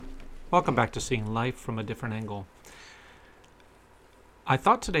Welcome back to Seeing Life from a Different Angle. I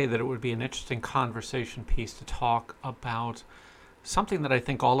thought today that it would be an interesting conversation piece to talk about something that I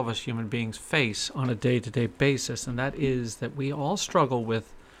think all of us human beings face on a day-to-day basis, and that is that we all struggle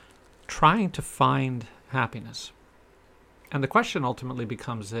with trying to find happiness. And the question ultimately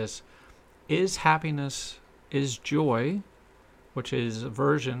becomes this: is happiness, is joy, which is a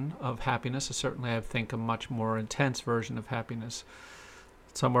version of happiness, certainly I think a much more intense version of happiness,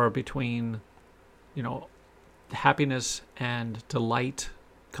 somewhere between, happiness and delight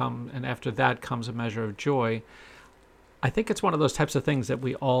and after that comes a measure of joy. I think it's one of those types of things that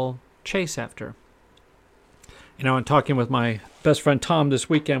we all chase after. In talking with my best friend Tom this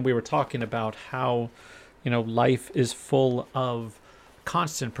weekend, we were talking about how, life is full of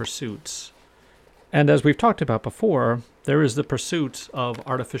constant pursuits. And as we've talked about before, there is the pursuit of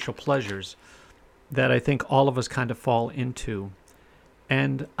artificial pleasures that I think all of us kind of fall into.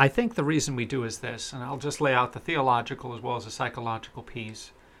 And I think the reason we do is this, and I'll just lay out the theological as well as the psychological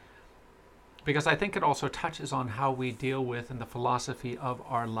piece, because I think it also touches on how we deal with and the philosophy of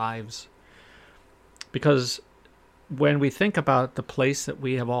our lives. Because when we think about the place that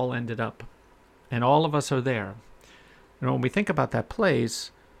we have all ended up, and all of us are there, when we think about that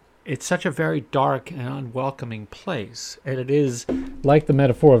place, it's such a very dark and unwelcoming place. And it is, like the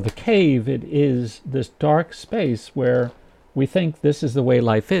metaphor of the cave, it is this dark space where we think this is the way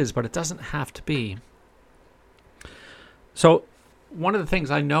life is, but it doesn't have to be. So one of the things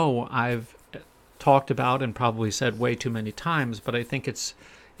I know I've talked about and probably said way too many times, but I think it's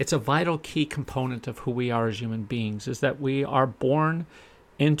a vital key component of who we are as human beings, is that we are born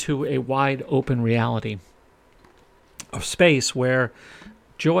into a wide open reality of space where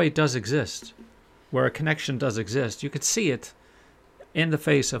joy does exist, where a connection does exist. You could see it in the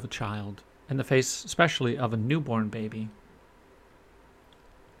face of a child, in the face especially of a newborn baby,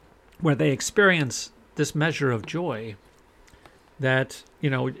 where they experience this measure of joy that,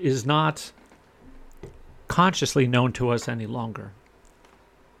 is not consciously known to us any longer.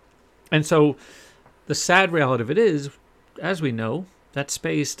 And so the sad reality of it is, as we know, that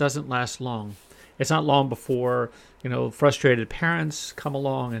space doesn't last long. It's not long before, frustrated parents come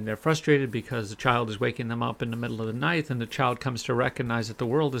along and they're frustrated because the child is waking them up in the middle of the night, and the child comes to recognize that the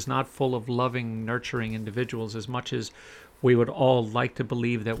world is not full of loving, nurturing individuals as much as we would all like to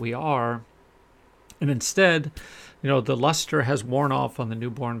believe that we are. And instead, the luster has worn off on the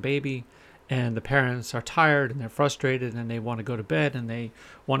newborn baby, and the parents are tired and they're frustrated and they want to go to bed and they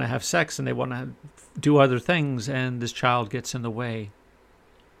want to have sex and they want to do other things, and this child gets in the way.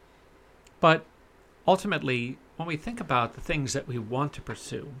 But ultimately, when we think about the things that we want to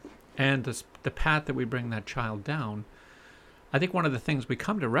pursue and the path that we bring that child down, I think one of the things we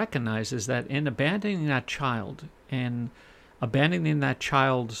come to recognize is that in abandoning that child, in abandoning that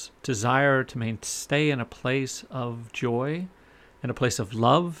child's desire to stay in a place of joy, in a place of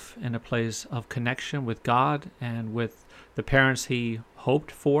love, in a place of connection with God and with the parents he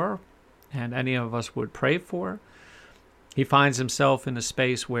hoped for and any of us would pray for, he finds himself in a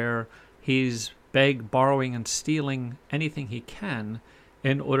space where he's borrowing and stealing anything he can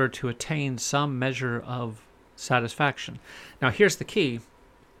in order to attain some measure of satisfaction. Now, here's the key.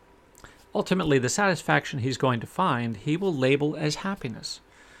 Ultimately, the satisfaction he's going to find, he will label as happiness.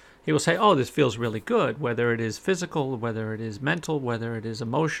 He will say, oh, this feels really good, whether it is physical, whether it is mental, whether it is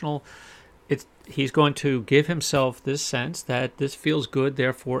emotional. He's going to give himself this sense that this feels good,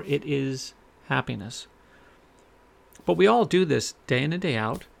 therefore it is happiness. But we all do this day in and day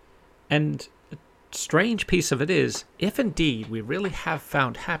out. And a strange piece of it is, if indeed we really have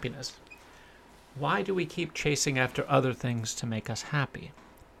found happiness, why do we keep chasing after other things to make us happy?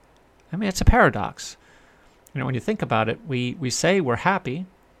 I mean, it's a paradox. When you think about it, we say we're happy,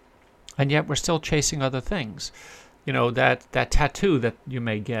 and yet we're still chasing other things. That tattoo that you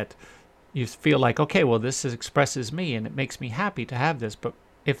may get, you feel like, okay, well, this expresses me, and it makes me happy to have this. But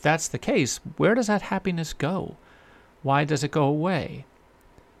if that's the case, where does that happiness go? Why does it go away?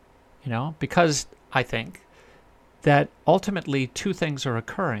 Because I think that ultimately two things are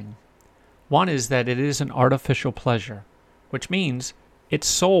occurring. One is that it is an artificial pleasure, which means its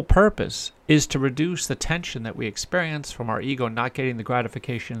sole purpose is to reduce the tension that we experience from our ego not getting the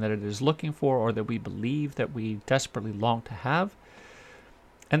gratification that it is looking for or that we believe that we desperately long to have.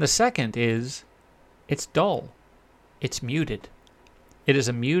 And the second is it's dull. It's muted. It is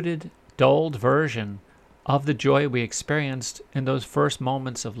a muted, dulled version of the joy we experienced in those first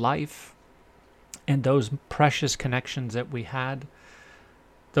moments of life and those precious connections that we had,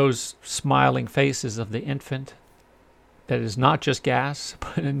 those smiling faces of the infant that is not just gas,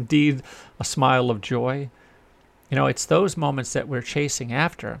 but indeed a smile of joy. It's those moments that we're chasing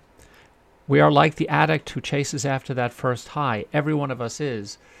after. We are like the addict who chases after that first high. Every one of us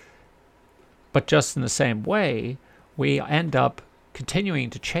is. But just in the same way, we end up continuing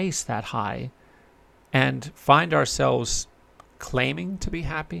to chase that high and find ourselves claiming to be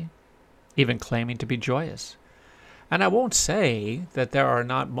happy, even claiming to be joyous. And I won't say that there are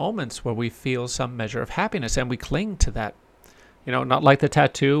not moments where we feel some measure of happiness and we cling to that. Not like the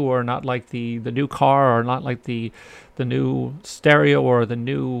tattoo, or not like the new car, or not like the new stereo, or the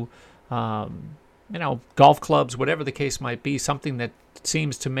new golf clubs, whatever the case might be, something that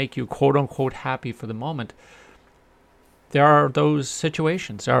seems to make you quote unquote happy for the moment. There are those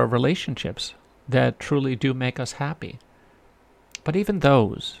situations, there are relationships that truly do make us happy. But even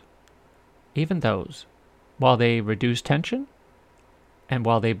those, while they reduce tension and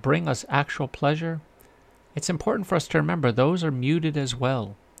while they bring us actual pleasure, it's important for us to remember those are muted as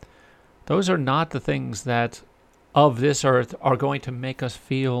well. Those are not the things that of this earth are going to make us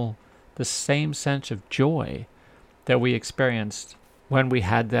feel the same sense of joy that we experienced when we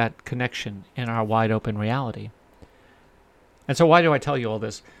had that connection in our wide open reality. And so why do I tell you all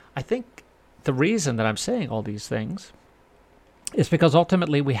this? I think the reason that I'm saying all these things is because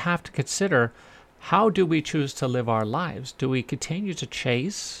ultimately we have to consider, how do we choose to live our lives? Do we continue to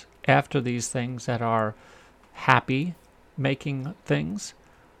chase after these things that are happy making things?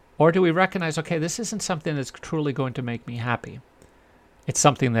 Or do we recognize, okay, this isn't something that's truly going to make me happy. It's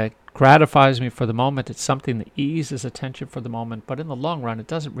something that gratifies me for the moment. It's something that eases attention for the moment. But in the long run, it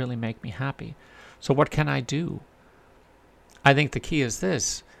doesn't really make me happy. So what can I do? I think the key is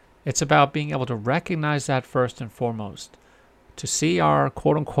this. It's about being able to recognize that first and foremost. To see our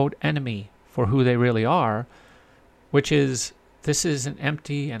quote-unquote enemy for who they really are, which is, this is an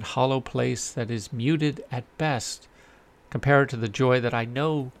empty and hollow place that is muted at best compared to the joy that I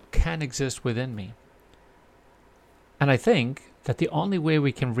know can exist within me. And I think that the only way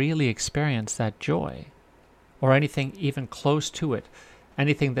we can really experience that joy, or anything even close to it,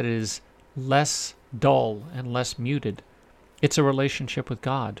 anything that is less dull and less muted, it's a relationship with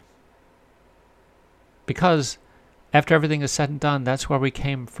God. Because after everything is said and done, that's where we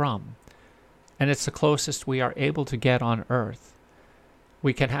came from. And it's the closest we are able to get on earth.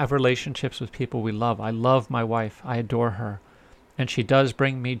 We can have relationships with people we love. I love my wife. I adore her. And she does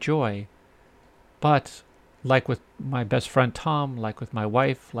bring me joy. But like with my best friend Tom, like with my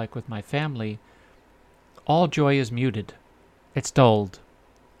wife, like with my family, all joy is muted. It's dulled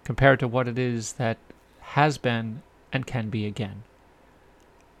compared to what it is that has been and can be again.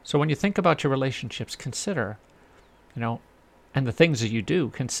 So when you think about your relationships, consider, and the things that you do,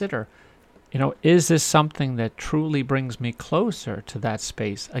 consider, is this something that truly brings me closer to that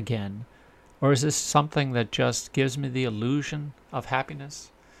space again? Or is this something that just gives me the illusion of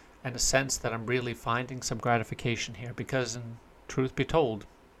happiness and a sense that I'm really finding some gratification here? Because, in truth be told,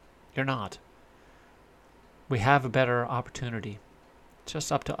 you're not. We have a better opportunity. It's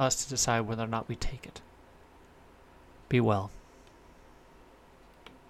just up to us to decide whether or not we take it. Be well.